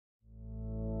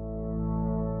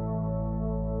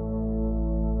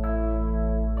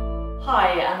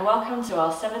Hi and welcome to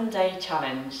our 7-day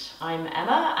challenge. I'm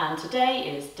Emma and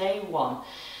today is day 1.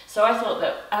 So I thought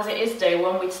that as it is day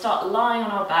 1 we'd start lying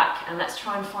on our back and let's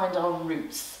try and find our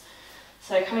roots.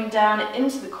 So coming down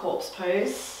into the corpse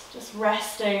pose, just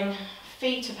resting,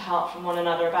 feet apart from one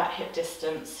another about hip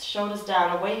distance, shoulders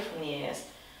down away from the ears,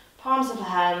 palms of the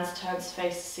hands turned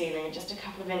face to ceiling and just a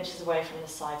couple of inches away from the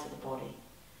sides of the body.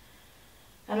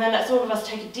 And then let's all of us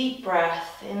take a deep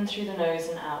breath in through the nose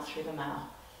and out through the mouth.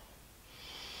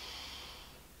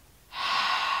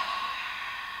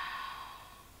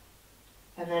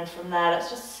 And then from there, let's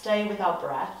just stay with our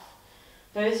breath.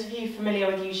 Those of you familiar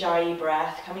with Ujjayi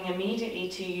breath, coming immediately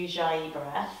to Ujjayi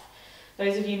breath.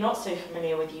 Those of you not so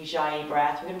familiar with Ujjayi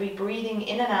breath, we're going to be breathing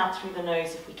in and out through the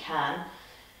nose if we can.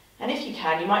 And if you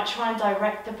can, you might try and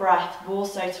direct the breath more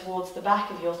so towards the back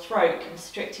of your throat,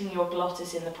 constricting your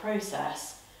glottis in the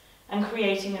process, and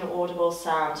creating an audible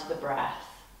sound to the breath.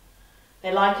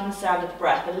 They liken the sound of the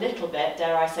breath a little bit,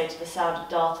 dare I say, to the sound of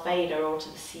Darth Vader or to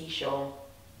the seashore.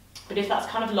 But if that's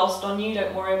kind of lost on you,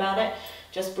 don't worry about it.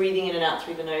 Just breathing in and out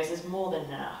through the nose is more than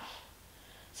enough.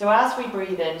 So as we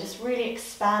breathe in, just really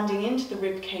expanding into the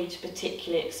rib cage,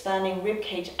 particularly expanding rib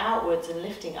cage outwards and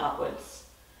lifting upwards.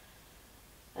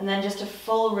 And then just a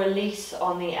full release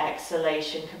on the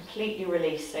exhalation, completely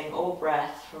releasing all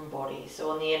breath from body. So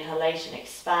on the inhalation,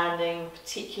 expanding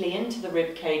particularly into the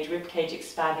rib cage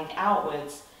expanding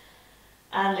outwards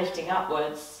and lifting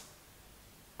upwards.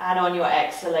 And on your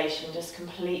exhalation, just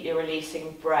completely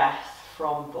releasing breath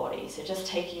from body. So just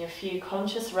taking a few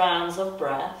conscious rounds of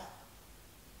breath.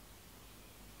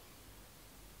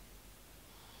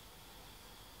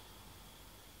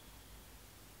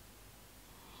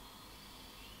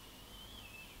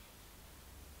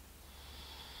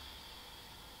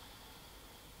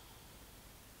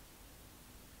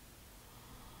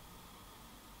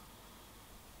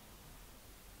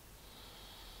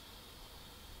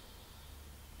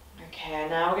 Okay,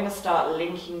 now we're going to start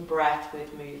linking breath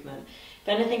with movement. If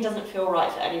anything doesn't feel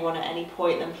right for anyone at any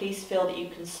point, then please feel that you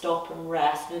can stop and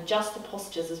rest and adjust the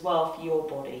postures as well for your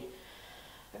body.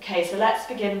 Okay, so let's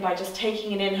begin by just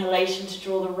taking an inhalation to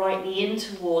draw the right knee in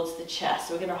towards the chest.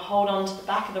 So we're going to hold on to the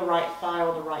back of the right thigh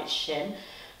or the right shin,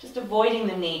 just avoiding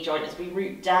the knee joint as we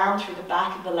root down through the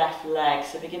back of the left leg.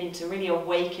 So beginning to really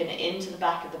awaken into the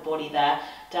back of the body there,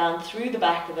 down through the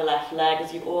back of the left leg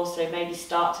as you also maybe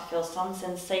start to feel some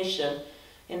sensation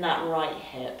in that right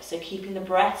hip. So keeping the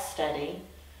breath steady,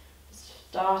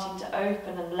 starting to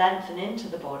open and lengthen into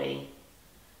the body.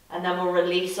 And then we'll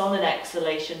release on an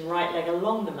exhalation, right leg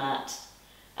along the mat.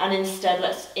 And instead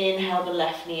let's inhale the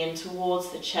left knee in towards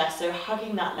the chest, so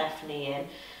hugging that left knee in.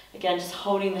 Again, just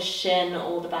holding the shin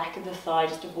or the back of the thigh,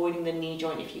 just avoiding the knee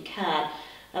joint if you can.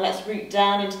 And let's root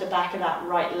down into the back of that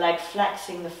right leg,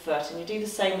 flexing the foot. And you do the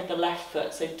same with the left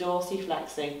foot, so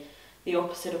dorsiflexing, the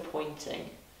opposite of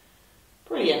pointing.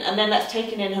 Brilliant. And then let's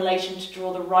take an inhalation to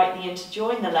draw the right knee in to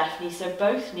join the left knee, so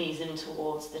both knees in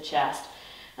towards the chest.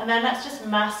 And then let's just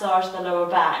massage the lower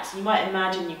back. So you might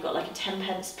imagine you've got like a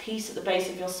 10-pence piece at the base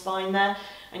of your spine there,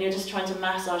 and you're just trying to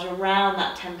massage around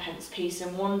that 10-pence piece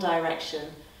in one direction,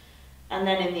 and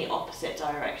then in the opposite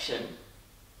direction.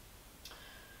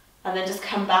 And then just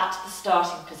come back to the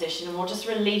starting position and we'll just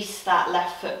release that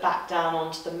left foot back down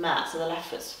onto the mat so the left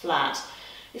foot's flat.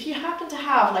 If you happen to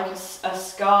have like a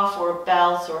scarf or a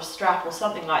belt or a strap or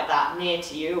something like that near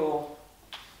to you, or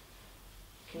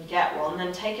you can get one,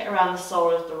 then take it around the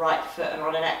sole of the right foot, and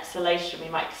on an exhalation we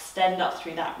might extend up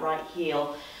through that right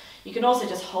heel. You can also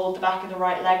just hold the back of the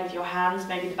right leg with your hands,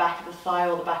 maybe the back of the thigh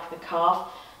or the back of the calf.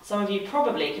 Some of you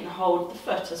probably can hold the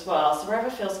foot as well, so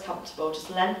wherever feels comfortable, just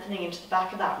lengthening into the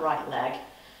back of that right leg,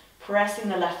 pressing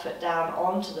the left foot down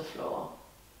onto the floor.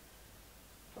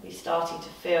 Probably starting to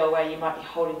feel where you might be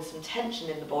holding some tension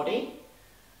in the body.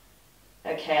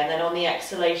 Okay, and then on the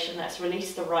exhalation, let's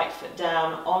release the right foot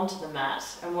down onto the mat,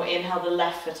 and we'll inhale the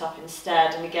left foot up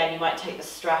instead. And again, you might take the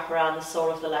strap around the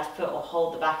sole of the left foot or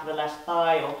hold the back of the left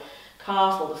thigh or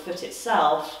calf or the foot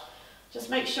itself. Just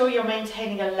make sure you're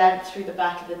maintaining a length through the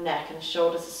back of the neck and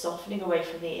shoulders are softening away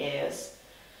from the ears.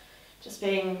 Just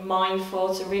being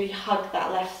mindful to really hug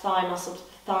that left thigh muscle to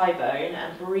the thigh bone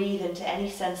and breathe into any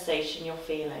sensation you're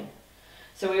feeling.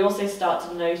 So we also start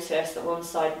to notice that one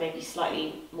side may be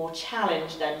slightly more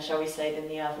challenged then, shall we say, than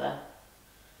the other.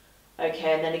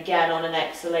 Okay, and then again on an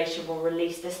exhalation we'll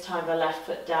release this time the left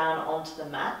foot down onto the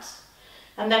mat.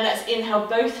 And then let's inhale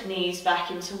both knees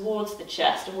back in towards the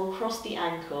chest and we'll cross the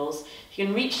ankles. If you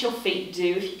can reach your feet,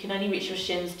 do. If you can only reach your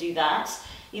shins, do that.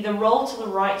 Either roll to the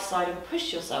right side and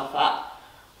push yourself up,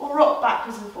 or rock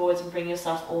backwards and forwards and bring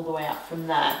yourself all the way up from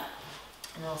there.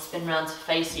 And I'll spin round to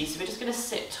face you. So we're just going to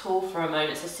sit tall for a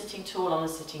moment. So sitting tall on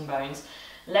the sitting bones,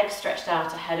 legs stretched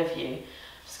out ahead of you.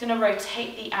 Just going to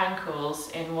rotate the ankles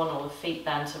in one, or the feet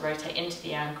then, to rotate into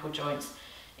the ankle joints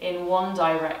in one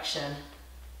direction.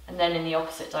 And then in the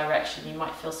opposite direction, you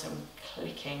might feel some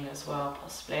clicking as well,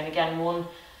 possibly. And again, one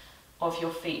of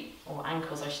your feet, or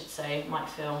ankles I should say, might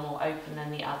feel more open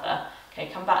than the other. Okay,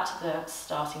 come back to the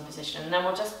starting position. And then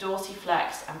we'll just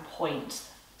dorsiflex and point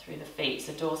through the feet.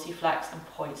 So dorsiflex and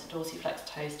point. So dorsiflex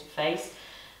toes to face,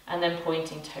 and then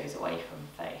pointing toes away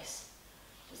from face.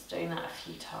 Just doing that a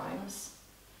few times.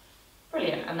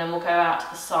 Brilliant. And then we'll go out to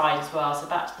the side as well. So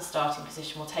back to the starting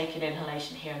position. We'll take an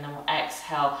inhalation here, and then we'll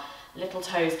exhale. Little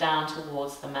toes down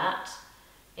towards the mat.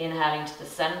 Inhaling to the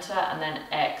centre, and then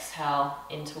exhale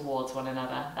in towards one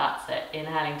another. That's it.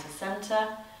 Inhaling to centre.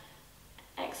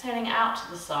 Exhaling out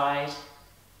to the side.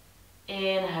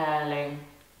 Inhaling.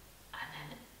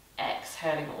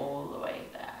 Exhaling all the way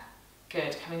there.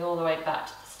 Good. Coming all the way back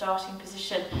to the starting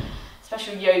position.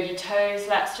 Special yogi toes.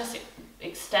 Let's just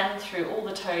extend through all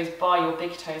the toes by your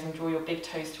big toes and draw your big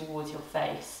toes towards your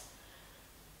face.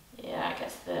 Yeah,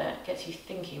 it gets you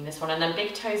thinking, this one. And then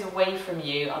big toes away from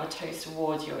you, other toes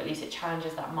towards you, or at least it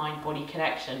challenges that mind-body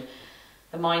connection.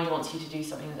 The mind wants you to do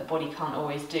something that the body can't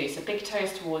always do. So big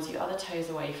toes towards you, other toes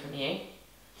away from you.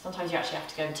 Sometimes you actually have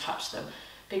to go and touch them.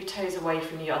 Big toes away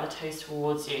from you, other toes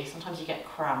towards you. Sometimes you get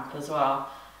cramp as well.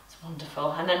 It's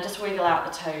wonderful. And then just wiggle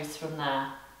out the toes from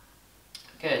there.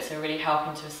 Good, so really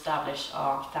helping to establish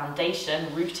our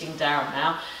foundation, rooting down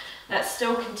now. Let's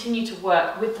still continue to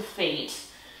work with the feet.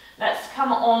 Let's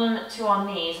come on to our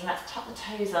knees and let's tuck the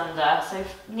toes under. So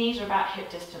knees are about hip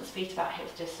distance, feet about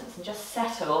hip distance, and just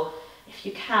settle, if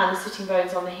you can, the sitting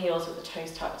bones on the heels with the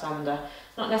toes tucked under.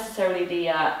 It's not necessarily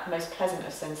the most pleasant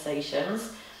of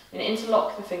sensations. And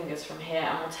interlock the fingers from here,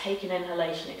 and we'll take an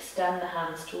inhalation, extend the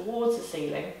hands towards the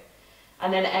ceiling,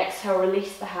 and then exhale,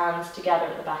 release the hands together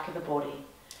at the back of the body.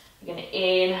 You're going to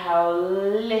inhale,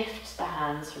 lift the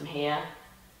hands from here,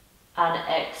 and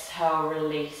exhale,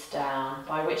 release down,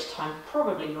 by which time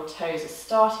probably your toes are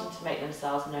starting to make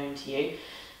themselves known to you.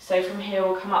 So from here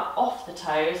we'll come up off the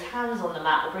toes, hands on the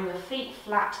mat, we'll bring the feet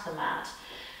flat to the mat.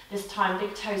 This time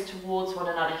big toes towards one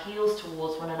another, heels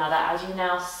towards one another, as you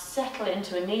now settle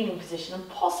into a kneeling position and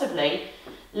possibly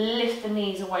lift the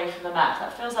knees away from the mat. If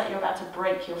that feels like you're about to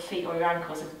break your feet or your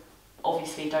ankles,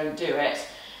 obviously don't do it.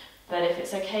 But if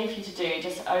it's okay for you to do,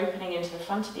 just opening into the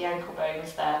front of the ankle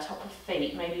bones there, top of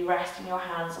feet, maybe resting your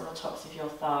hands on the tops of your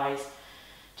thighs.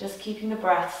 Just keeping the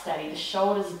breath steady, the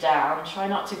shoulders down, try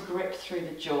not to grip through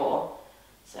the jaw.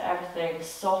 So everything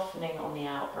softening on the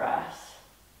out breath.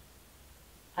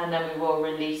 And then we will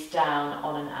release down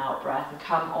on an out breath and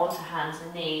come onto hands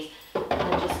and knees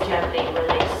and just gently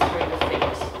release through the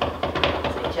feet.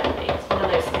 So gently, it's one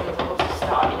of those things I want to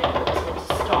start, you don't always want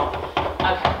to stop.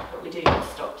 Okay, but we do need to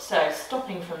stop. So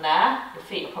stopping from there, your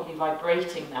feet are probably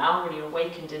vibrating now, really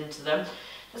awakened into them.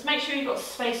 Just make sure you've got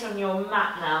space on your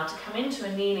mat now to come into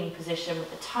a kneeling position with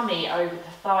the tummy over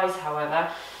the thighs, however,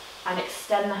 and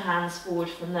extend the hands forward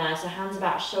from there. So hands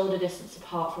about shoulder distance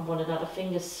apart from one another,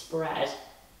 fingers spread.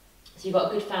 So you've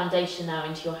got a good foundation now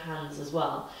into your hands as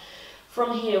well.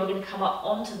 From here, we're going to come up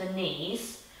onto the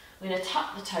knees. We're going to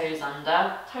tuck the toes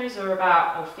under. Toes are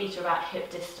about, or feet are about hip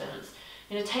distance.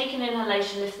 You're going to take an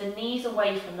inhalation, lift the knees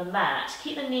away from the mat.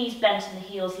 Keep the knees bent and the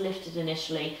heels lifted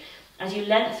initially. As you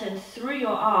lengthen through your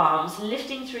arms,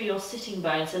 lifting through your sitting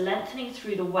bones, so lengthening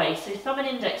through the waist. So thumb and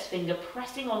index finger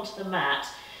pressing onto the mat,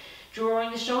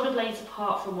 drawing the shoulder blades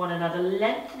apart from one another,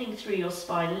 lengthening through your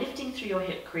spine, lifting through your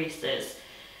hip creases.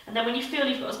 And then when you feel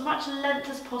you've got as much length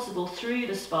as possible through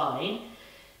the spine,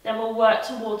 then we'll work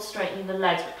towards straightening the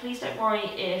legs. But please don't worry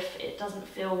if it doesn't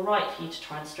feel right for you to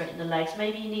try and straighten the legs.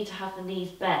 Maybe you need to have the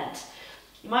knees bent.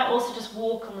 You might also just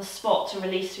walk on the spot to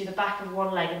release through the back of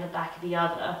one leg and the back of the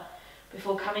other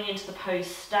before coming into the pose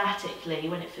statically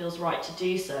when it feels right to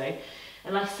do so.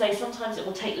 And like I say, sometimes it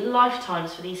will take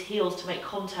lifetimes for these heels to make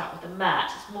contact with the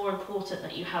mat. It's more important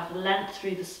that you have length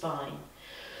through the spine.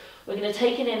 We're going to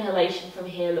take an inhalation from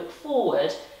here, look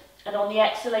forward, and on the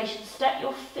exhalation, step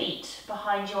your feet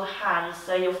behind your hands,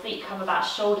 so your feet come about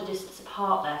shoulder distance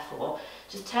apart therefore.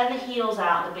 Just turn the heels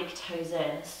out and the big toes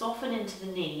in, soften into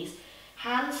the knees,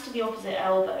 hands to the opposite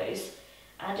elbows,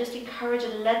 and just encourage a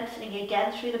lengthening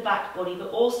again through the back body, but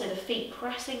also the feet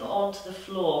pressing onto the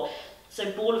floor.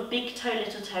 So ball of big toe,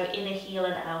 little toe, inner heel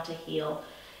and outer heel.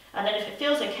 And then if it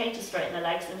feels okay to straighten the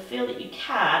legs, then feel that you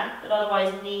can, but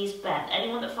otherwise knees bent.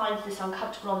 Anyone that finds this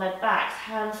uncomfortable on their backs,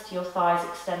 hands to your thighs,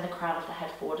 extend the crown of the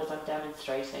head forward as I'm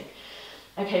demonstrating.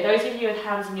 Okay, those of you with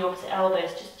hands in the opposite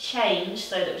elbows, just change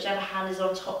so that whichever hand is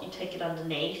on top, you take it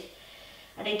underneath.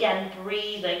 And again,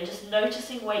 breathing, just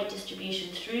noticing weight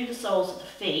distribution through the soles of the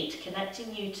feet,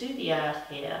 connecting you to the earth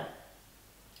here.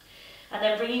 And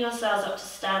then bringing ourselves up to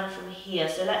stand from here.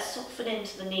 So let's soften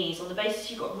into the knees. On the basis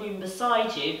you've got room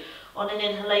beside you, on an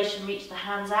inhalation, reach the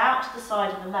hands out to the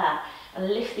side of the mat and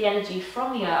lift the energy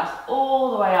from the earth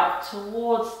all the way up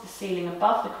towards the ceiling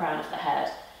above the crown of the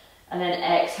head. And then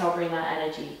exhale, bring that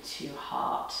energy to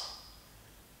heart.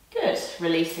 Good.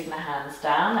 Releasing the hands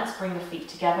down. Let's bring the feet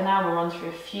together now. We'll run through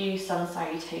a few sun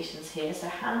salutations here. So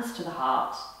hands to the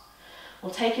heart.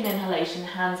 We'll take an inhalation,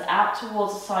 hands out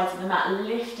towards the sides of the mat,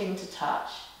 lifting to touch.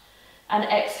 And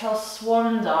exhale,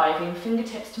 swan diving,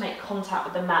 fingertips to make contact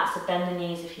with the mat, so bend the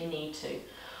knees if you need to.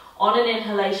 On an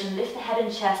inhalation, lift the head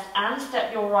and chest and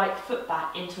step your right foot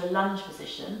back into a lunge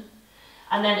position.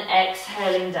 And then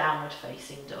exhaling, downward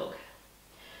facing dog.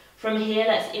 From here,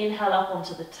 let's inhale up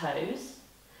onto the toes.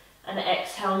 And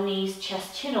exhale, knees,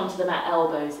 chest, chin onto the mat,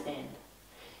 elbows in.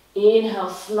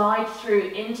 Inhale, slide through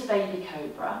into baby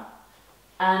cobra.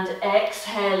 And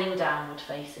exhaling, downward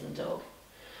facing dog.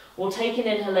 We'll take an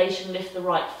inhalation, lift the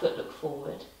right foot, look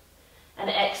forward. And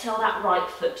exhale that right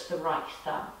foot to the right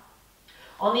thumb.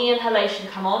 On the inhalation,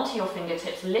 come onto your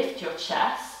fingertips, lift your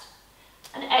chest.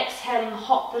 And exhaling,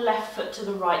 hop the left foot to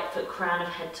the right foot, crown of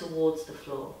head towards the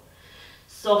floor.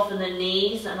 Soften the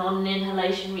knees, and on an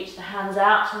inhalation, reach the hands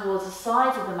out towards the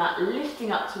sides of the mat,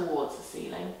 lifting up towards the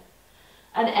ceiling.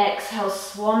 And exhale,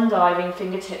 swan diving,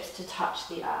 fingertips to touch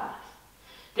the earth.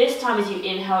 This time as you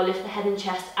inhale, lift the head and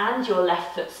chest and your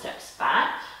left foot steps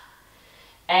back.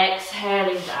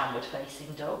 Exhaling, downward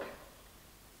facing dog.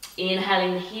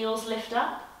 Inhaling, the heels lift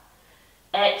up.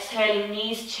 Exhaling,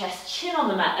 knees, chest, chin on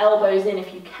the mat, elbows in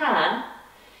if you can.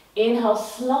 Inhale,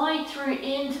 slide through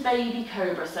into baby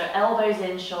cobra, so elbows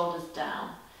in, shoulders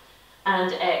down.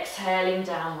 And exhaling,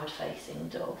 downward facing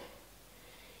dog.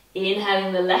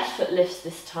 Inhaling, the left foot lifts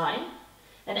this time.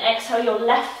 And exhale your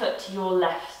left foot to your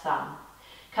left thumb.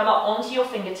 Come up onto your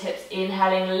fingertips,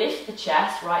 inhaling, lift the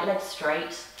chest, right leg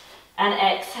straight. And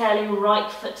exhaling, right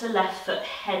foot to left foot,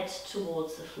 head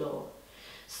towards the floor.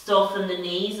 Soften the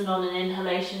knees, and on an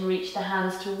inhalation, reach the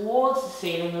hands towards the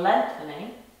ceiling,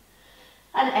 lengthening.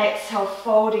 And exhale,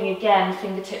 folding again,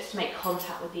 fingertips to make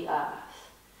contact with the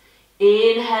earth.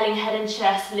 Inhaling, head and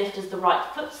chest, lift as the right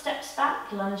foot steps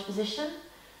back, lunge position.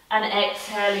 And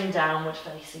exhaling, downward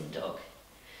facing dog.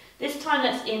 This time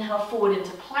let's inhale forward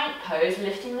into plank pose,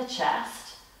 lifting the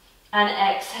chest. And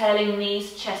exhaling,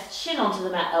 knees, chest, chin onto the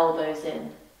mat, elbows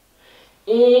in.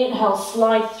 Inhale,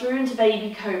 slide through into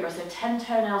baby cobra, so 10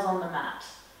 toenails on the mat.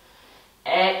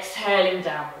 Exhaling,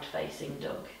 downward facing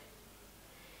dog.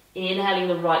 Inhaling,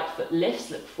 the right foot lifts,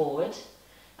 look forward.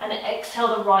 And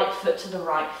exhale the right foot to the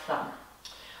right thumb.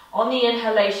 On the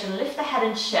inhalation, lift the head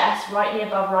and chest, right knee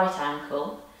above right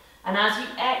ankle. And as you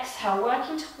exhale,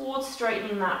 working towards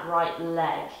straightening that right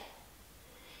leg.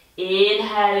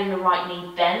 Inhaling, the right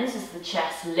knee bends as the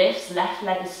chest lifts, left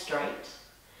leg is straight.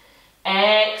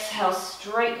 Exhale,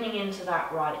 straightening into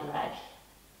that right leg.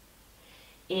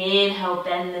 Inhale,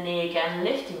 bend the knee again,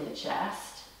 lifting the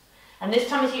chest. And this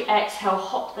time as you exhale,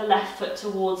 hop the left foot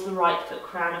towards the right foot,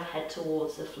 crown of head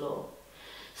towards the floor.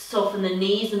 Soften the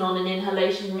knees, and on an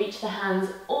inhalation, reach the hands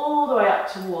all the way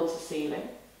up towards the ceiling.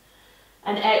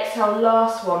 And exhale,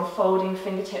 last one, folding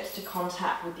fingertips to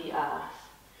contact with the earth.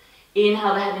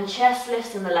 Inhale, the head and chest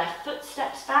lifts and the left foot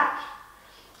steps back.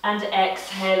 And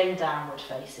exhaling, downward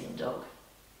facing dog.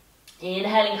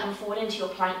 Inhaling, come forward into your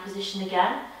plank position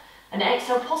again. And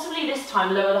exhale, possibly this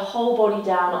time, lower the whole body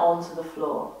down onto the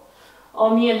floor.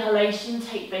 On the inhalation,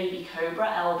 take baby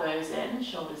cobra, elbows in,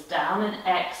 shoulders down, and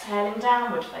exhaling,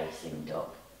 downward facing dog.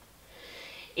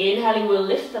 Inhaling, we'll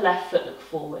lift the left foot, look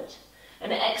forward.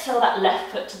 And exhale that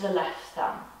left foot to the left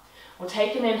thumb. We'll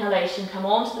take an inhalation, come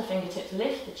onto the fingertips,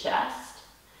 lift the chest.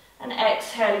 And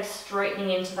exhaling, straightening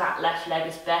into that left leg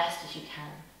as best as you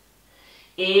can.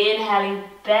 Inhaling,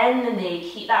 bend the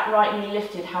knee, keep that right knee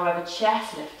lifted, however,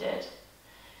 chest lifted.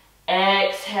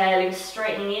 Exhaling,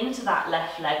 straightening into that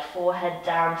left leg, forehead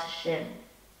down to shin.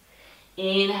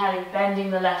 Inhaling,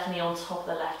 bending the left knee on top of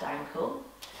the left ankle.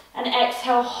 And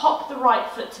exhale, hop the right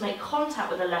foot to make contact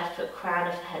with the left foot, crown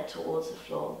of the head towards the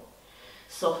floor.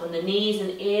 Soften the knees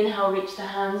and inhale, reach the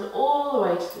hands all the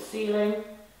way to the ceiling.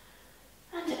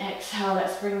 And exhale,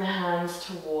 let's bring the hands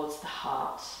towards the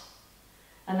heart.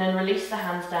 And then release the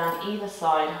hands down either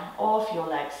side of your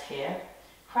legs here.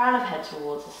 Crown of head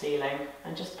towards the ceiling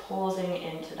and just pausing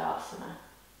into Tadasana.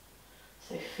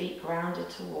 So feet grounded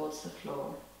towards the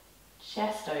floor.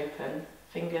 Chest open,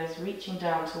 fingers reaching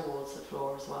down towards the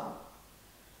floor as well.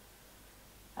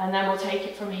 And then we'll take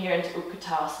it from here into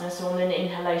Utkatasana. So on an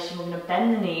inhalation, we're going to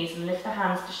bend the knees and lift the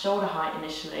hands to shoulder height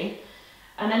initially.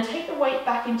 And then take the weight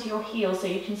back into your heels so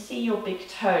you can see your big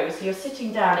toes. So you're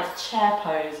sitting down, it's chair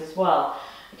pose as well.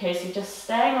 Okay, so you're just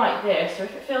staying like this, or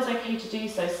if it feels okay to do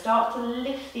so, start to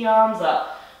lift the arms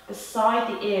up beside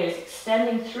the ears,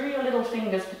 extending through your little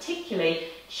fingers, particularly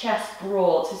chest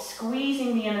broad, so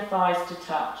squeezing the inner thighs to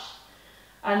touch.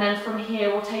 And then from here,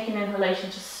 we'll take an inhalation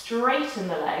to straighten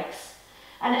the legs,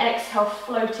 and exhale,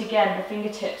 float again, the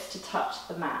fingertips to touch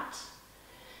the mat.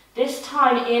 This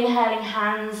time, inhaling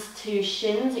hands to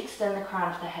shins, extend the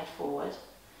crown of the head forward.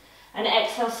 And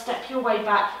exhale, step your way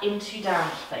back into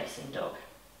downward facing dog.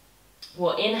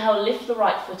 We'll inhale, lift the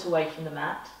right foot away from the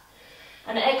mat.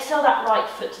 And exhale that right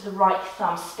foot to the right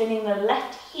thumb, spinning the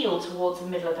left heel towards the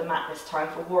middle of the mat this time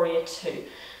for warrior two.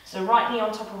 So right knee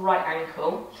on top of right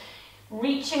ankle.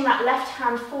 Reaching that left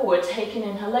hand forward, take an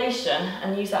inhalation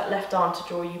and use that left arm to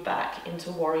draw you back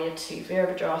into warrior two,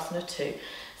 Virabhadrasana 2.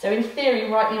 So in theory,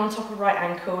 right knee on top of right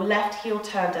ankle, left heel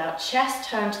turned out, chest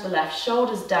turned to the left,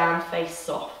 shoulders down, face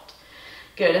soft.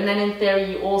 Good, and then in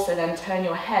theory, you also then turn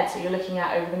your head, so you're looking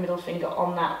out over the middle finger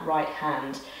on that right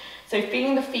hand. So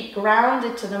feeling the feet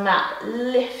grounded to the mat,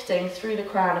 lifting through the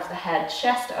crown of the head,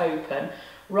 chest open,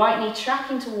 right knee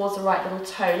tracking towards the right little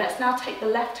toe. Let's now take the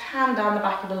left hand down the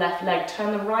back of the left leg,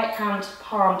 turn the right hand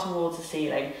palm towards the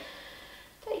ceiling.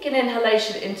 Take an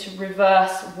inhalation into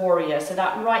reverse warrior, so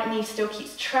that right knee still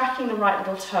keeps tracking the right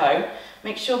little toe.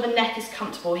 Make sure the neck is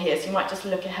comfortable here, so you might just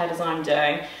look ahead as I'm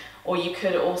doing, or you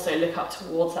could also look up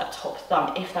towards that top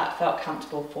thumb if that felt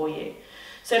comfortable for you.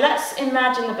 So let's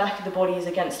imagine the back of the body is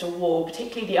against a wall,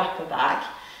 particularly the upper back.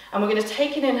 And we're going to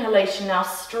take an inhalation now,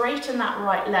 straighten that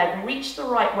right leg, reach the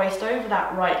right waist over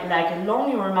that right leg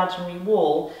along your imaginary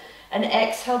wall, and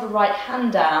exhale the right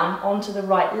hand down onto the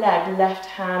right leg, left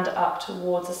hand up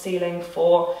towards the ceiling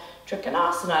for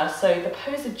Trikonasana. So the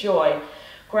pose of joy.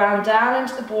 Ground down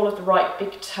into the ball of the right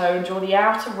big toe and draw the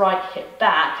outer right hip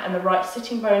back and the right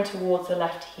sitting bone towards the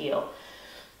left heel.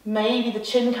 Maybe the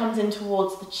chin comes in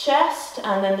towards the chest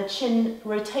and then the chin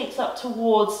rotates up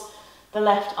towards the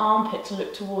left armpit to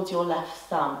look towards your left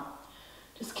thumb.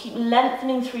 Just keep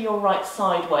lengthening through your right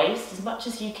side waist as much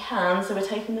as you can, so we're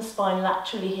taking the spine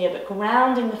laterally here, but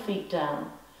grounding the feet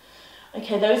down.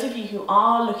 Okay, those of you who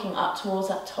are looking up towards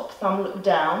that top thumb, look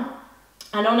down.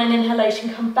 And on an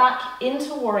inhalation, come back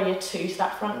into warrior two, so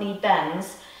that front knee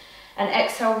bends. And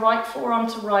exhale, right forearm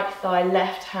to right thigh,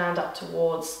 left hand up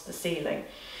towards the ceiling.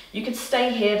 You could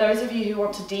stay here, those of you who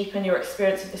want to deepen your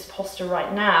experience of this posture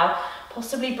right now,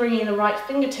 possibly bringing the right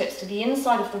fingertips to the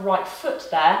inside of the right foot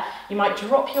there. You might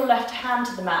drop your left hand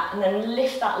to the mat and then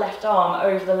lift that left arm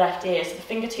over the left ear so the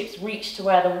fingertips reach to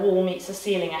where the wall meets the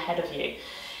ceiling ahead of you.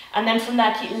 And then from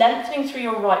there, keep lengthening through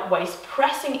your right waist,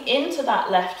 pressing into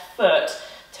that left foot,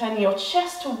 turning your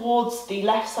chest towards the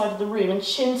left side of the room and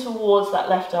chin towards that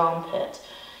left armpit.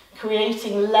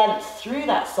 Creating length through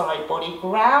that side body,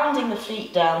 grounding the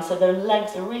feet down so the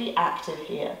legs are really active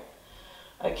here.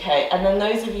 Okay, and then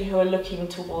those of you who are looking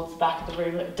towards the back of the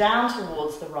room, look down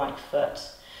towards the right foot.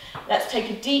 Let's take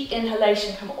a deep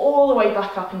inhalation, come all the way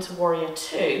back up into warrior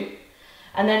two,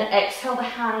 and then exhale the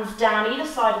hands down either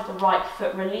side of the right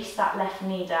foot, release that left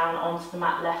knee down onto the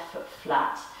mat, left foot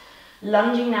flat.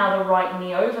 Lunging now the right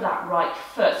knee over that right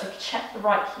foot, so check the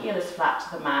right heel is flat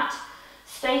to the mat.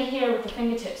 Stay here with the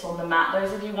fingertips on the mat.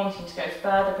 Those of you wanting to go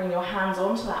further, bring your hands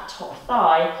onto that top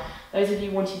thigh. Those of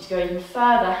you wanting to go even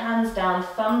further, hands down,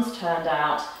 thumbs turned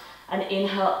out, and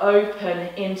inhale, open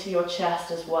into your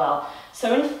chest as well.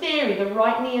 So in theory, the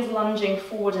right knee is lunging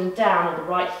forward and down, or the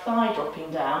right thigh dropping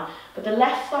down, but the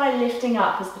left thigh lifting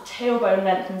up as the tailbone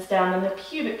lengthens down and the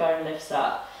pubic bone lifts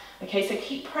up. Okay, so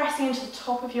keep pressing into the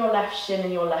top of your left shin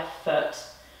and your left foot.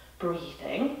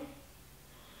 Breathing.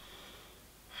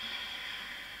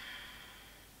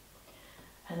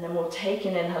 And then we'll take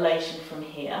an inhalation from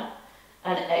here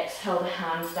and exhale the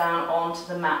hands down onto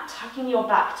the mat, tucking your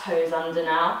back toes under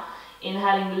now.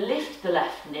 Inhaling, lift the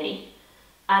left knee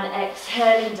and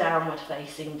exhaling, downward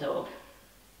facing dog.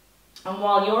 And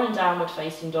while you're in downward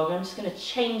facing dog, I'm just going to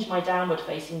change my downward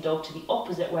facing dog to the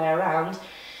opposite way around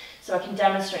so I can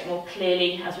demonstrate more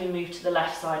clearly as we move to the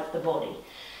left side of the body.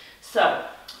 So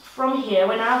from here,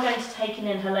 we're now going to take an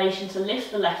inhalation to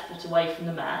lift the left foot away from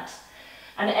the mat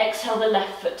and exhale the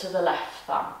left foot to the left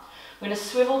thumb. We're going to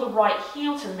swivel the right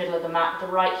heel to the middle of the mat, the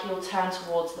right heel turn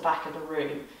towards the back of the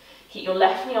room. Keep your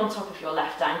left knee on top of your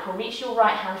left ankle, reach your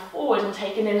right hand forward and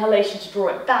take an inhalation to draw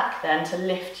it back then to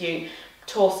lift you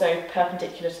torso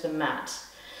perpendicular to the mat.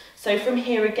 So from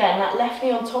here again, that left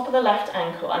knee on top of the left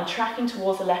ankle and tracking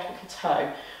towards the left little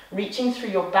toe, reaching through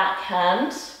your back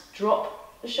hand,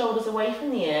 drop the shoulders away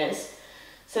from the ears.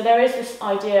 So there is this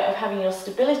idea of having your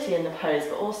stability in the pose,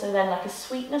 but also then like a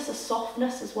sweetness, a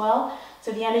softness as well.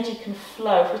 So the energy can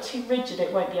flow. If we're too rigid,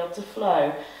 it won't be able to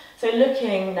flow. So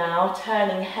looking now,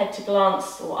 turning head to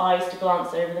glance or eyes to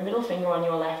glance over the middle finger on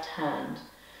your left hand.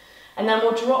 And then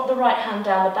we'll drop the right hand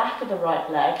down the back of the right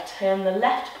leg, turn the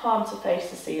left palm to face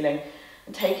the ceiling,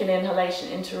 and take an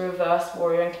inhalation into reverse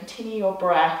warrior and continue your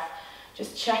breath.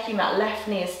 Just checking that left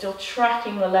knee is still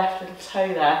tracking the left little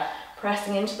toe there,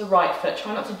 pressing into the right foot.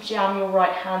 Try not to jam your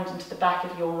right hand into the back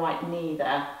of your right knee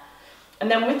there.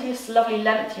 And then with this lovely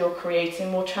length you're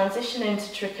creating, we'll transition into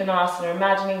Trikonasana,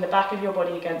 imagining the back of your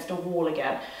body against a wall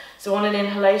again. So on an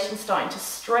inhalation, starting to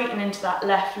straighten into that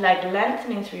left leg,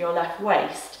 lengthening through your left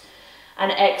waist.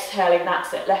 And exhaling,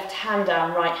 that's it. Left hand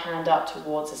down, right hand up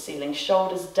towards the ceiling.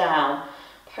 Shoulders down.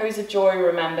 Pose of joy,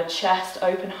 remember, chest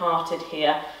open-hearted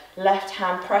here. Left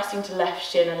hand pressing to left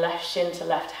shin and left shin to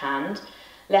left hand.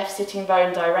 Left sitting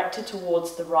bone directed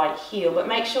towards the right heel, but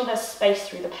make sure there's space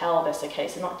through the pelvis, okay?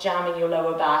 So not jamming your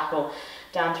lower back or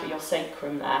down through your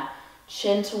sacrum there.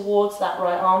 Chin towards that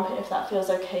right armpit if that feels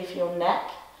okay for your neck.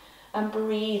 And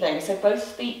breathing, so both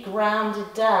feet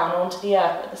grounded down onto the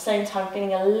earth, but at the same time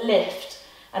feeling a lift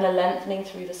and a lengthening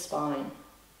through the spine.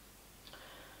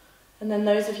 And then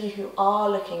those of you who are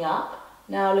looking up,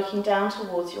 now looking down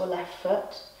towards your left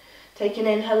foot. Take an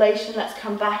inhalation, let's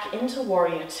come back into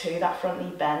warrior two, that front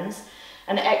knee bends.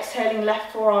 And exhaling,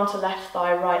 left forearm to left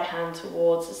thigh, right hand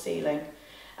towards the ceiling.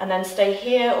 And then stay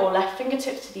here, or left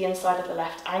fingertips to the inside of the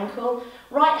left ankle,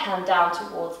 right hand down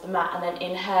towards the mat, and then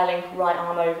inhaling, right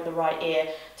arm over the right ear,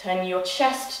 turning your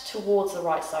chest towards the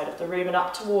right side of the room and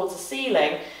up towards the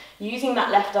ceiling, using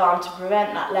that left arm to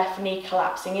prevent that left knee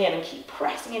collapsing in, and keep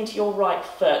pressing into your right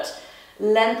foot,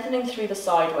 lengthening through the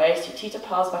sideways, Utthita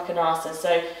Parsvakonasana,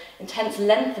 so intense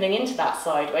lengthening into that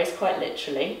sideways, quite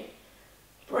literally.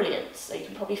 Brilliant, so you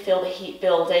can probably feel the heat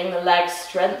building, the legs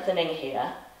strengthening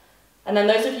here. And then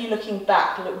those of you looking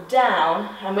back, look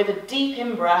down, and with a deep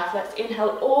in-breath, let's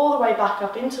inhale all the way back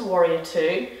up into warrior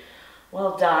two.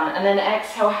 Well done. And then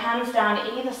exhale, hands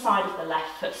down either side of the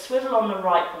left foot, swivel on the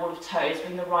right ball of toes,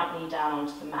 bring the right knee down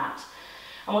onto the mat.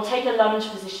 And we'll take a lunge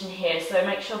position here, so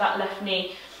make sure that left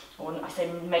knee, or I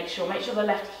say make sure the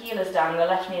left heel is down, the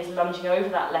left knee is lunging over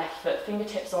that left foot,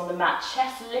 fingertips on the mat,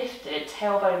 chest lifted,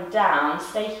 tailbone down,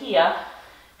 stay here,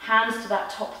 hands to that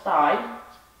top thigh.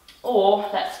 Or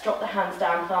let's drop the hands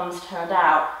down, thumbs turned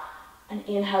out, and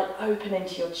inhale, open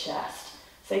into your chest.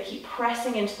 So keep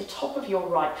pressing into the top of your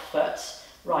right foot,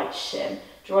 right shin,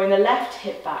 drawing the left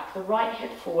hip back, the right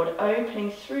hip forward, opening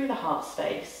through the heart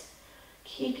space.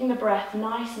 Keeping the breath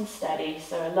nice and steady,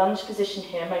 so a lunge position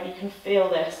here, maybe you can feel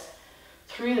this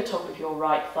through the top of your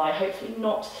right thigh, hopefully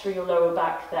not through your lower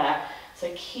back there.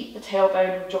 So keep the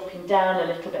tailbone dropping down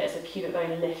a little bit as the pubic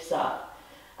bone lifts up.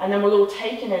 And then we'll all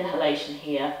take an inhalation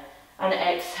here, and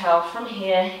exhale from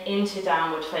here into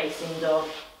downward facing dog.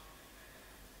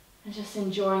 And just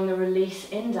enjoying the release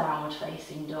in downward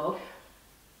facing dog.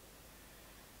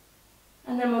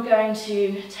 And then we're going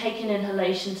to take an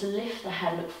inhalation to lift the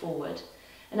head, look forward.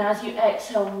 And as you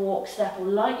exhale, walk, step, or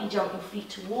lightly jump your feet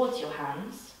towards your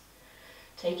hands.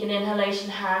 Take an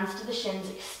inhalation, hands to the shins,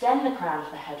 extend the crown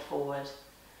of the head forward.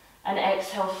 And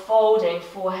exhale, folding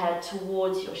forehead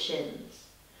towards your shins.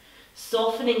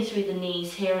 Softening through the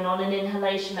knees here, and on an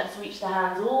inhalation, let's reach the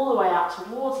hands all the way out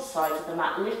towards the sides of the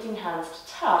mat, lifting hands to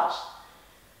touch,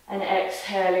 and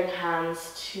exhaling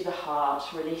hands to the heart,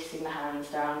 releasing the hands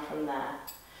down from there.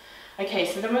 Okay,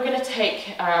 so then we're going to take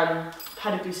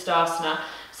Padangusthasana.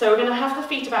 So we're going to have the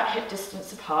feet about hip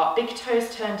distance apart, big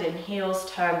toes turned in,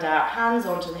 heels turned out, hands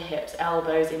onto the hips,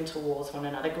 elbows in towards one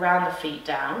another, ground the feet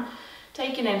down.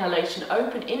 Take an inhalation,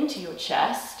 open into your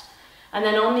chest. And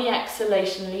then on the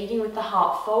exhalation, leading with the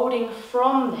heart, folding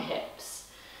from the hips.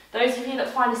 Those of you that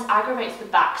find this aggravates the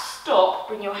back, stop,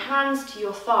 bring your hands to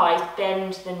your thighs,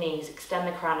 bend the knees, extend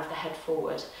the crown of the head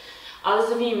forward.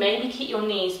 Others of you, maybe keep your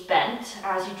knees bent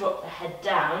as you drop the head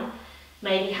down,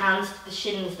 maybe hands to the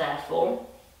shins therefore.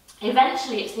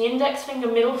 Eventually it's the index finger,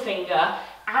 middle finger,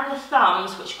 and the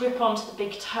thumbs which grip onto the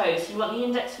big toes. So you want the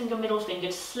index finger, middle finger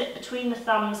to slip between the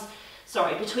thumbs,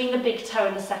 between the big toe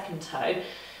and the second toe,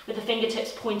 with the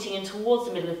fingertips pointing in towards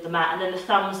the middle of the mat, and then the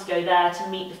thumbs go there to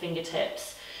meet the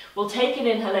fingertips. We'll take an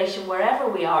inhalation wherever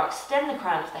we are, extend the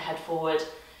crown of the head forward,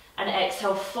 and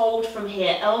exhale, fold from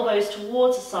here, elbows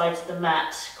towards the sides of the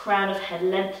mat, crown of head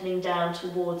lengthening down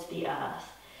towards the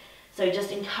earth. So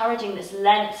just encouraging this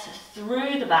length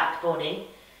through the back body.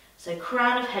 So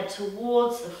crown of head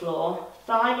towards the floor,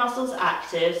 thigh muscles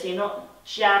active, so you're not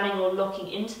jamming or locking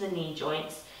into the knee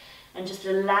joints. And just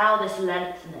allow this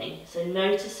lengthening. So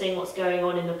noticing what's going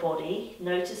on in the body.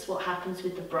 Notice what happens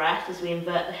with the breath as we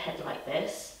invert the head like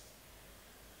this.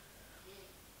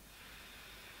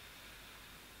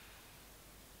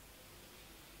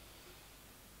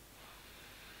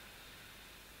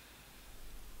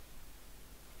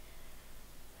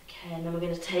 Okay, and then we're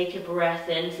going to take a breath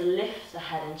in to lift the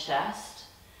head and chest.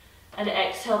 And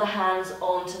exhale the hands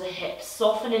onto the hips.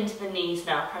 Soften into the knees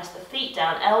now. Press the feet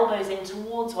down, elbows in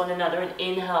towards one another, and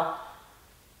inhale.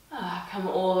 Come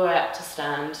all the way up to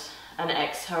stand. And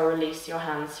exhale, release your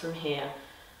hands from here.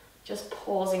 Just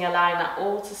pausing, allowing that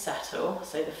all to settle.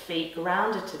 So the feet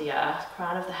grounded to the earth,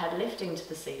 crown of the head lifting to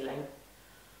the ceiling.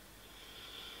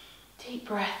 Deep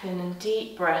breath in and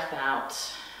deep breath out.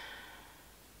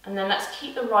 And then let's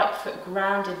keep the right foot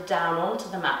grounded down onto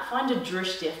the mat. Find a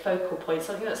drishti, a focal point,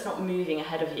 something that's not moving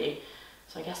ahead of you.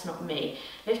 So I guess not me.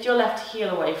 Lift your left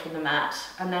heel away from the mat,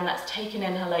 and then let's take an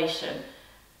inhalation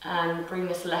and bring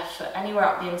this left foot anywhere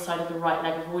up the inside of the right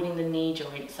leg, avoiding the knee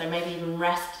joint. So maybe even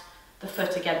rest the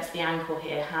foot against the ankle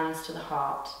here, hands to the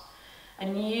heart.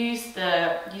 And use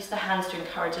the hands to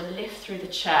encourage a lift through the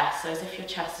chest, so as if your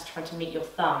chest is trying to meet your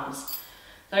thumbs.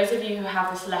 Those of you who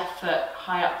have this left foot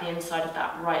high up the inside of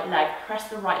that right leg, press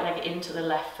the right leg into the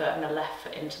left foot and the left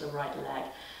foot into the right leg.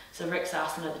 So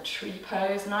Vriksasana, the tree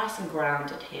pose, nice and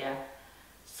grounded here.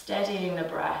 Steadying the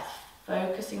breath,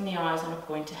 focusing the eyes on a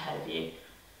point ahead of you,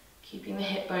 keeping the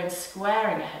hip bones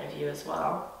squaring ahead of you as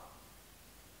well.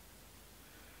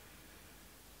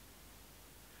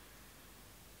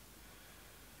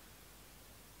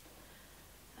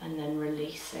 And then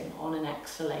releasing on an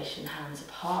exhalation, hands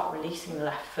apart, releasing the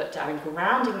left foot down and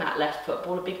grounding that left foot,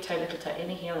 ball a big toe, little toe,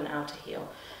 inner heel and outer heel.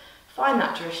 Find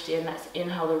that drishti and let's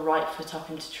inhale the right foot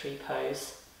up into tree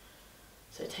pose.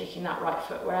 So taking that right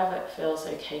foot wherever it feels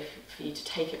okay for you to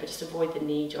take it, but just avoid the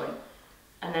knee joint.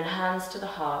 And then hands to the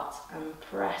heart and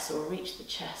press or reach the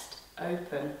chest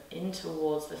open in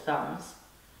towards the thumbs.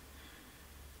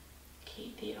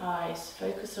 Keep the eyes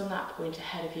focused on that point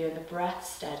ahead of you and the breath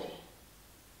steady.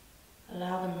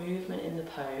 Allow the movement in the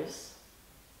pose.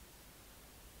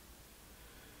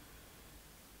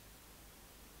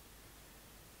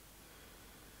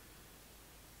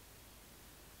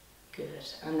 Good.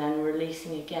 And then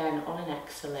releasing again on an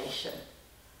exhalation.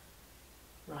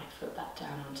 Right foot back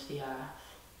down onto the earth.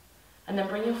 And then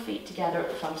bring your feet together at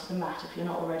the front of the mat if you're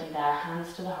not already there,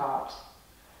 hands to the heart.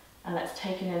 And let's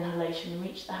take an inhalation,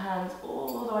 reach the hands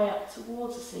all the way up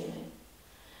towards the ceiling.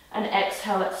 And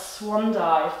exhale, let's swan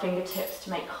dive, fingertips to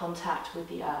make contact with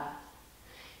the earth.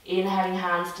 Inhaling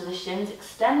hands to the shins,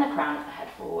 extend the crown of the head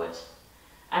forward.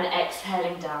 And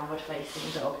exhaling, downward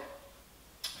facing dog.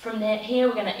 From here,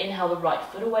 we're going to inhale the right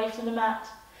foot away from the mat.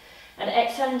 And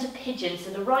exhale into pigeon,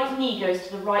 so the right knee goes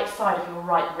to the right side of your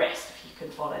right wrist, if you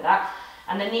can follow that.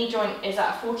 And the knee joint is at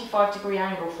a 45-degree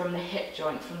angle from the hip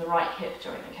joint, from the right hip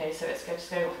joint, okay? So it's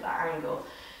just going for that angle.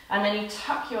 And then you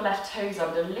tuck your left toes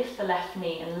under, lift the left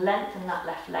knee and lengthen that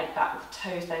left leg back with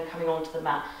toes then coming onto the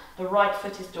mat. The right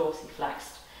foot is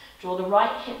dorsiflexed. Draw the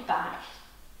right hip back,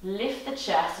 lift the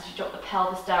chest as you drop the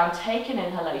pelvis down, take an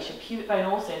inhalation, pubic bone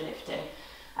also lifting.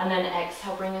 And then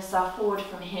exhale, bring yourself forward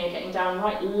from here, getting down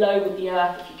right low with the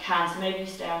earth if you can. So maybe you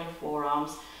stay on your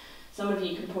forearms. Some of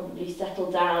you can probably settle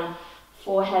down,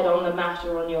 forehead on the mat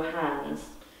or on your hands.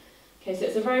 Okay, so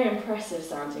it's a very impressive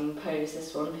sounding pose,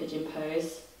 this one, pigeon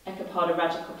pose. Ekapada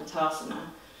Rajakapotasana.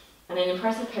 And an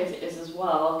impressive pose it is as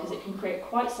well because it can create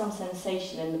quite some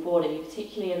sensation in the body,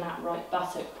 particularly in that right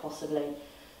buttock possibly.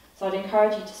 So I'd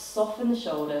encourage you to soften the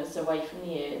shoulders away from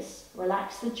the ears,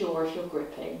 relax the jaw if you're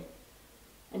gripping,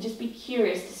 and just be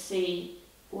curious to see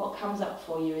what comes up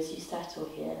for you as you settle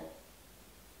here.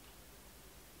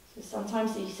 So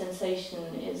sometimes the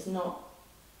sensation is not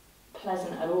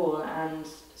pleasant at all, and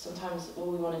sometimes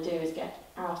all we want to do is get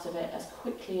out of it as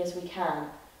quickly as we can.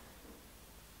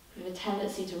 We have a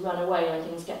tendency to run away when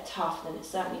things get tough, and it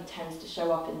certainly tends to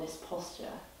show up in this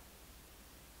posture.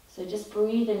 So just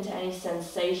breathe into any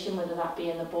sensation, whether that be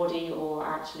in the body or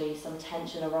actually some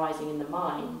tension arising in the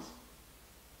mind.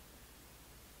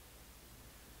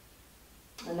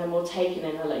 And then we'll take an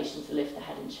inhalation to lift the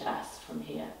head and chest from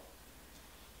here.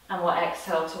 And we'll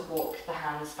exhale to walk the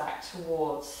hands back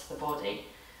towards the body.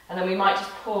 And then we might just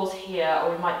pause here,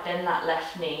 or we might bend that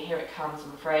left knee. Here it comes,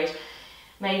 I'm afraid.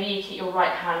 Maybe you keep your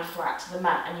right hand flat to the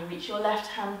mat and you reach your left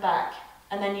hand back,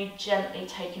 and then you gently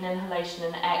take an inhalation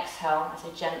and exhale. I say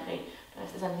gently, I don't know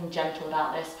if there's anything gentle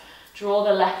about this. Draw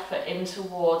the left foot in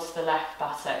towards the left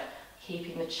buttock,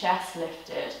 keeping the chest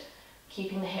lifted,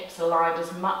 keeping the hips aligned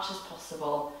as much as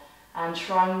possible, and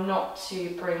trying not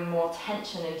to bring more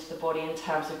tension into the body in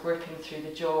terms of gripping through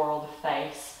the jaw or the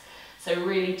face. So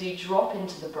really do drop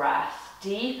into the breath,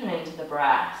 deepen into the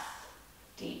breath.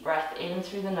 Deep breath in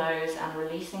through the nose and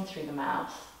releasing through the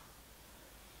mouth.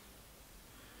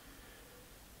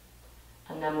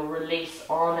 And then we'll release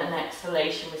on an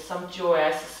exhalation with some joy,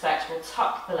 I suspect. We'll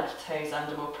tuck the left toes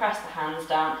under, we'll press the hands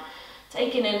down.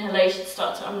 Take an inhalation,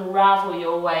 start to unravel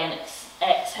your way, and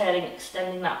exhaling,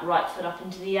 extending that right foot up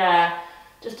into the air.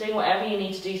 Just doing whatever you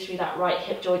need to do through that right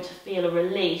hip joint to feel a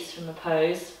release from the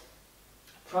pose.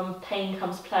 From pain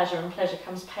comes pleasure, and pleasure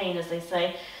comes pain, as they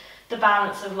say. The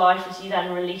balance of life as you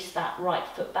then release that right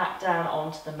foot back down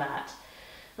onto the mat.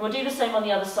 And we'll do the same on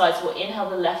the other side. So we'll inhale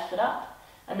the left foot up,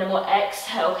 and then we'll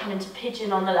exhale, come into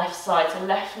pigeon on the left side. So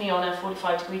left knee on a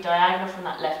 45-degree diagonal from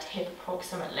that left hip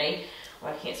approximately,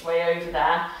 working its way over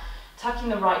there. Tucking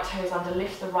the right toes under,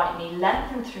 lift the right knee,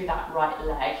 lengthen through that right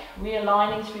leg,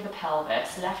 realigning through the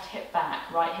pelvis, left hip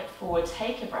back, right hip forward,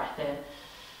 take a breath in.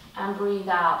 And breathe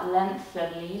out,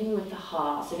 lengthen, leading with the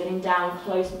heart. So getting down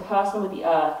close and personal with the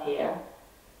earth here.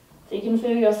 So you can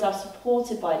feel yourself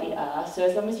supported by the earth. So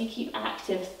as long as you keep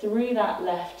active through that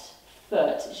left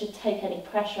foot, it should take any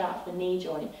pressure out of the knee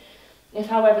joint. If,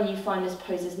 however, you find this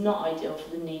pose is not ideal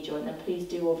for the knee joint, then please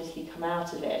do obviously come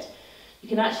out of it. You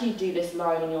can actually do this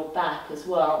lying on your back as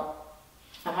well.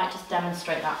 I might just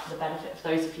demonstrate that for the benefit of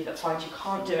those of you that find you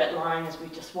can't do it lying as we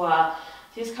just were.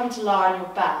 So just come to lie on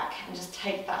your back and just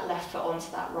take that left foot onto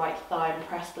that right thigh and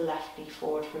press the left knee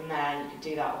forward from there. And you can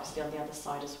do that obviously on the other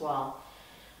side as well.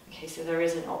 Okay, so there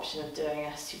is an option of doing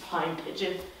a supine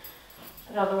pigeon.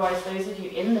 But otherwise, those of you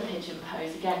in the pigeon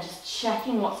pose, again, just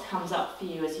checking what comes up for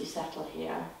you as you settle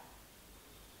here.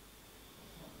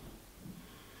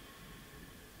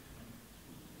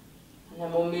 And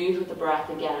then we'll move with the breath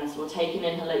again. So we'll take an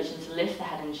inhalation to lift the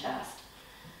head and chest.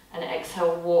 And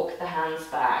exhale, walk the hands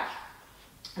back.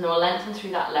 And then we'll lengthen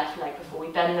through that left leg before we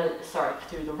bend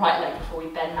through the right leg before we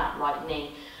bend that right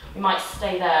knee. We might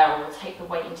stay there, or we'll take the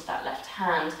weight into that left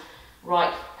hand,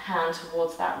 right hand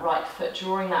towards that right foot,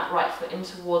 drawing that right foot in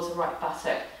towards the right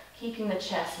buttock, keeping the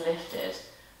chest lifted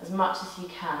as much as you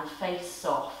can, face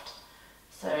soft.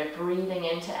 So breathing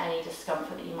into any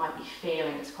discomfort that you might be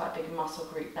feeling. It's quite a big muscle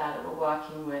group there that we're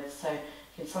working with, so you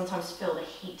can sometimes feel the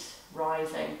heat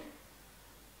rising.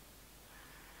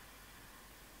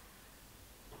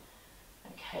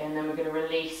 Okay, and then we're going to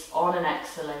release on an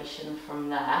exhalation from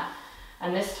there.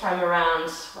 And this time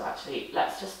around, well actually,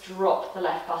 let's just drop the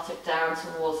left buttock down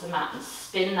towards the mat and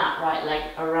spin that right leg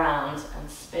around and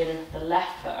spin the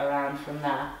left foot around from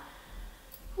there.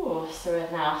 Ooh, so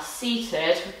we're now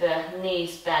seated with the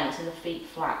knees bent and the feet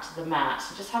flat to the mat.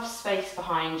 So just have space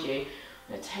behind you.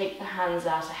 We're going to take the hands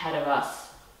out ahead of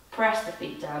us, press the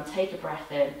feet down, take a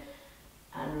breath in,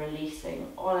 and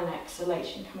releasing on an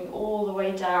exhalation, coming all the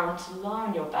way down to lie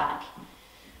on your back.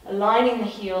 Aligning the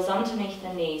heels underneath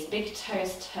the knees, big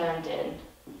toes turned in,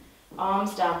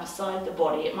 arms down beside the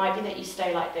body. It might be that you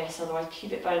stay like this, otherwise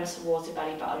cubic bones towards the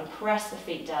belly button. Press the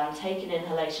feet down, take an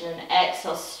inhalation and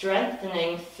exhale,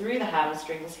 strengthening through the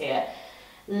hamstrings here.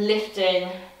 Lifting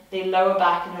the lower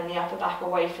back and then the upper back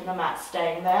away from the mat,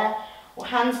 staying there. Or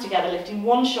hands together, lifting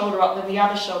one shoulder up, then the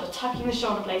other shoulder, tucking the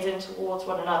shoulder blades in towards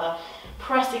one another.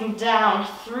 Pressing down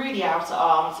through the outer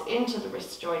arms, into the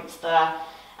wrist joints there.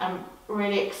 And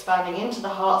really expanding into the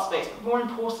heart space, but more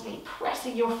importantly,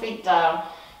 pressing your feet down.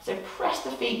 So press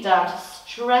the feet down to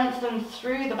strengthen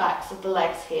through the backs of the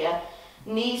legs here.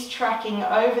 Knees tracking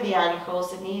over the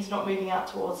ankles, the knees not moving out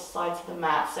towards the sides of the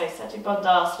mat. So Setu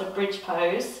Bandhasana, bridge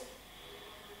pose.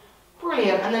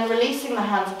 Brilliant. And then releasing the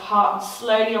hands apart and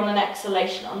slowly on an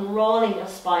exhalation, unrolling your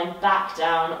spine back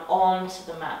down onto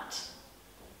the mat.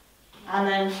 And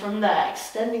then from there,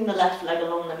 extending the left leg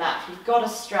along the mat. If you've got a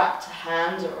strap to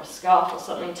hand or a scarf or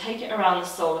something, take it around the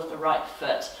sole of the right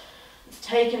foot. Let's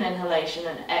take an inhalation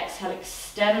and exhale,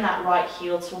 extend that right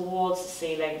heel towards the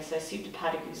ceiling, so Supta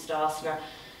Pada Uttanasana.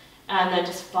 And then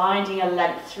just finding a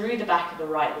length through the back of the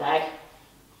right leg.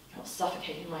 Not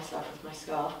suffocating myself with my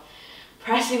scarf.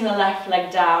 Pressing the left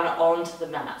leg down onto the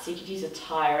mat. So you could use a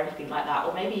tie or anything like that,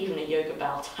 or maybe even a yoga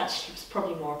belt, actually, was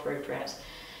probably more appropriate.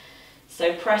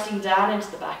 So pressing down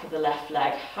into the back of the left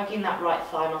leg, hugging that right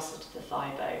thigh muscle to the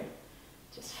thigh bone.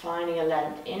 Just finding a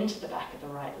length into the back of the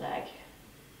right leg.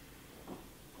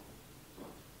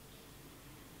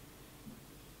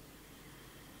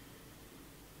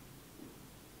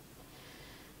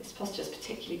 This posture is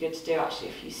particularly good to do actually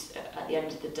if you, at the end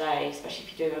of the day, especially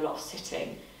if you're doing a lot of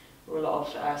sitting or a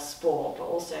lot of sport, but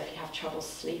also if you have trouble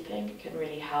sleeping, it can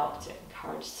really help to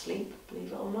encourage sleep,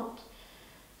 believe it or not.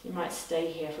 You might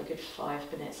stay here for a good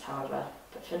 5 minutes, however.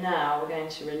 But for now, we're going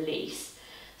to release.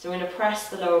 So we're going to press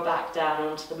the lower back down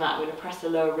onto the mat. We're going to press the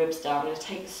lower ribs down. We're going to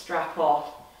take the strap off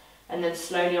And then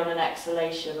slowly on an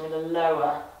exhalation, we're going to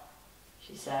lower,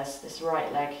 she says, this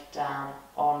right leg down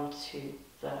onto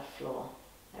the floor.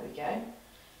 There we go.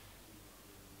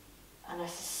 And I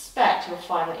suspect you'll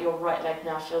find that your right leg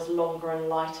now feels longer and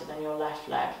lighter than your left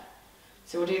leg.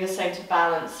 So we'll do the same to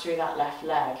balance through that left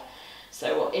leg.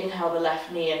 So we'll inhale the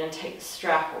left knee in and take the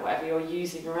strap or whatever you're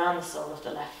using around the sole of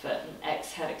the left foot, and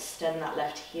exhale, extend that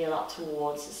left heel up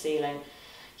towards the ceiling,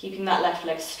 keeping that left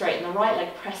leg straight and the right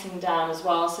leg pressing down as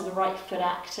well, so the right foot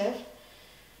active.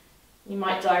 You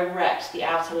might direct the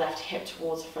outer left hip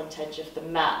towards the front edge of the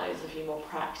mat, those of you more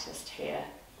practiced here,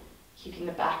 keeping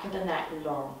the back of the neck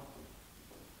long.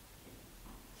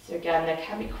 So again, there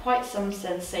can be quite some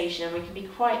sensation, and we can be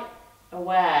quite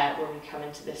aware when we come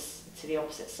into this, to the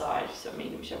opposite side, so I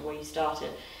mean whichever way you started,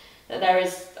 that there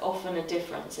is often a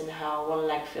difference in how one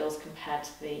leg feels compared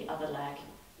to the other leg.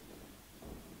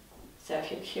 So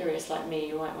if you're curious like me,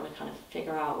 you might want to kind of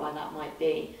figure out why that might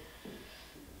be.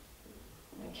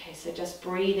 Okay, so just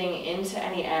breathing into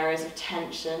any areas of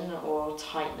tension or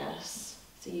tightness.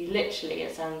 So you literally,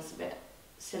 it sounds a bit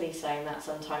silly saying that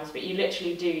sometimes, but you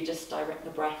literally do just direct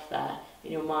the breath there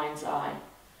in your mind's eye.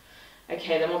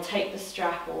 Okay, then we'll take the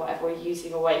strap or whatever we're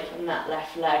using away from that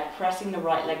left leg, pressing the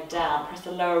right leg down, press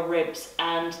the lower ribs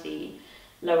and the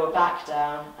lower back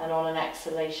down, and on an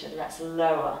exhalation, let's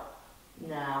lower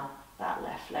now that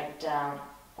left leg down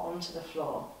onto the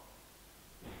floor.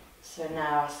 So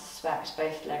now I suspect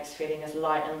both legs feeling as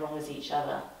light and long as each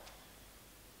other,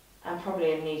 and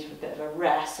probably in need of a bit of a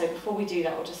rest. So before we do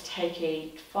that, we'll just take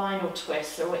a final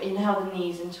twist. So we'll inhale the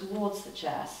knees in towards the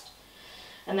chest,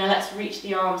 and then let's reach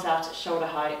the arms out at shoulder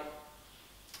height.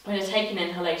 We're going to take an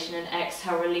inhalation and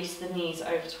exhale, release the knees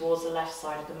over towards the left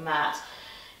side of the mat.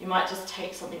 You might just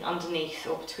take something underneath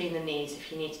or between the knees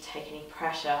if you need to take any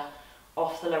pressure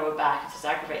off the lower back. If this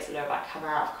aggravates the lower back, come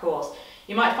out, of course.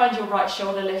 You might find your right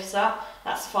shoulder lifts up,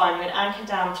 that's fine. We're going to anchor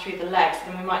down through the legs,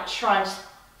 then we might try and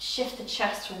shift the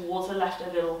chest towards the left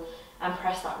a little and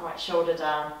press that right shoulder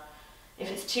down. If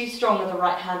it's too strong with the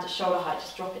right hand at shoulder height,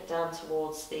 just drop it down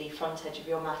towards the front edge of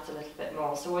your mat a little bit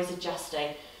more. So always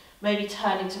adjusting, maybe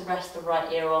turning to rest the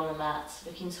right ear on the mat,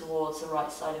 looking towards the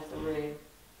right side of the room.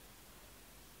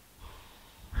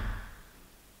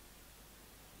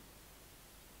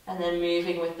 And then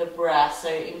moving with the breath, so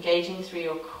engaging through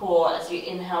your core as you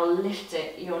inhale, lift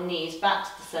it, your knees back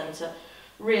to the centre,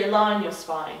 realign your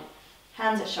spine,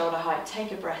 hands at shoulder height,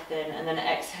 take a breath in, and then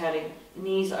exhaling,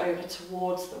 knees over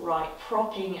towards the right,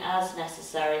 propping as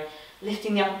necessary,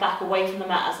 lifting the upper back away from the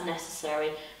mat as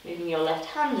necessary, moving your left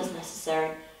hand as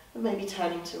necessary, and maybe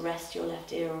turning to rest your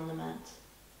left ear on the mat.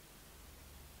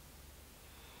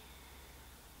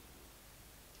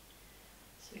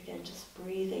 So again, just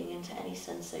breathing into any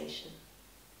sensation.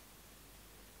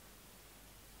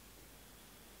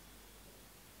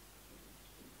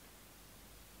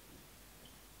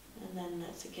 And then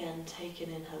let's again take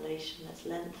an inhalation, let's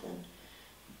lengthen.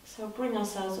 So bring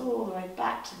ourselves all the way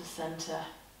back to the centre,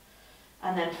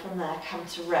 and then from there come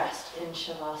to rest in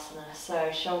Shavasana.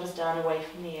 So shoulders down away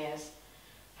from the ears,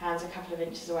 hands a couple of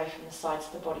inches away from the sides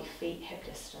of the body, feet hip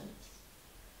distance,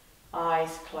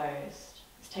 eyes closed.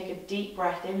 Let's take a deep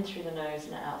breath in through the nose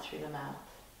and out through the mouth.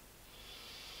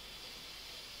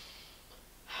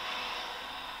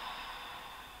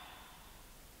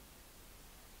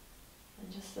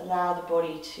 And just allow the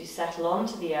body to settle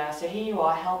onto the earth. So here you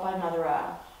are, held by Mother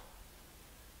Earth.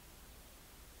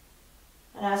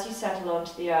 And as you settle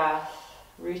onto the earth,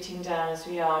 rooting down as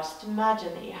we are, just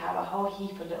imagine that you have a whole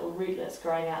heap of little rootlets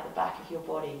growing out the back of your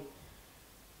body.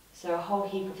 So a whole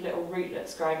heap of little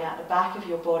rootlets growing out the back of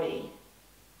your body,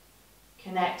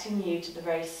 connecting you to the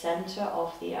very centre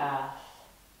of the earth.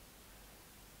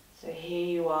 So here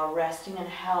you are, resting and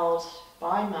held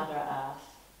by Mother Earth.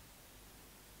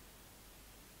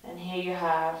 And here you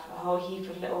have a whole heap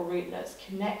of little rootlets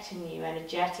connecting you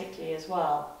energetically as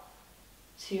well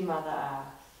to Mother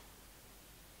Earth.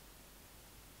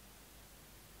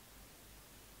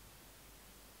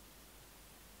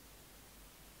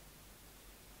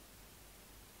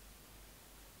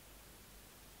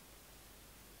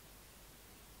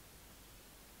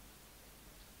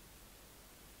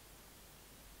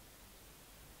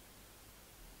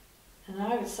 And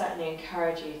I would certainly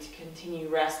encourage you to continue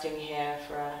resting here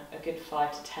for a good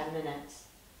 5 to 10 minutes.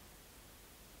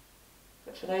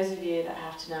 But for those of you that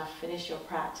have to now finish your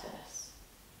practice,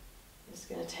 I'm just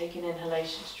going to take an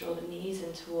inhalation to draw the knees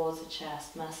in towards the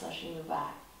chest, massaging the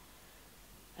back,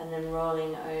 and then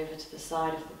rolling over to the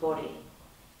side of the body.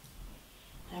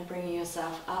 And bringing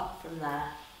yourself up from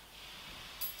there,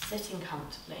 sitting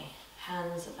comfortably,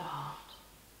 hands at the heart.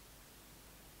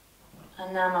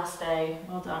 And namaste.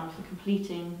 Well done for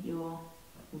completing your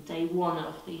day 1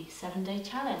 of the 7-day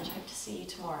challenge. Hope to see you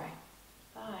tomorrow.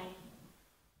 Bye.